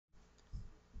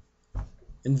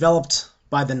Enveloped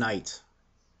by the night,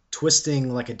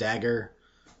 twisting like a dagger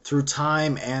through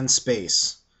time and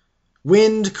space,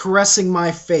 wind caressing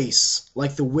my face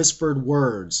like the whispered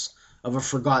words of a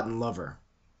forgotten lover.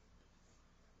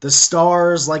 The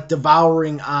stars like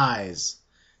devouring eyes,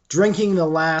 drinking the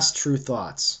last true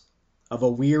thoughts of a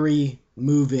weary,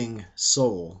 moving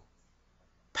soul,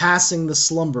 passing the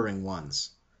slumbering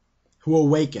ones who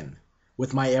awaken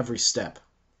with my every step.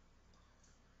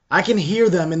 I can hear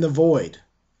them in the void,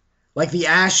 like the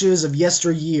ashes of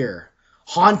yesteryear,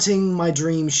 haunting my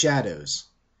dream shadows,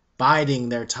 biding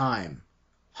their time,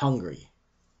 hungry.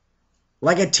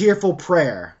 Like a tearful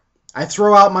prayer, I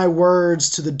throw out my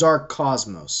words to the dark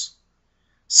cosmos,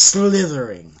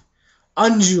 slithering,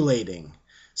 undulating,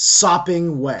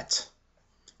 sopping wet,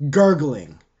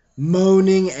 gurgling,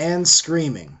 moaning and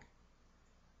screaming,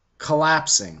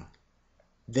 collapsing.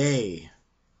 They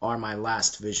are my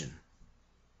last vision.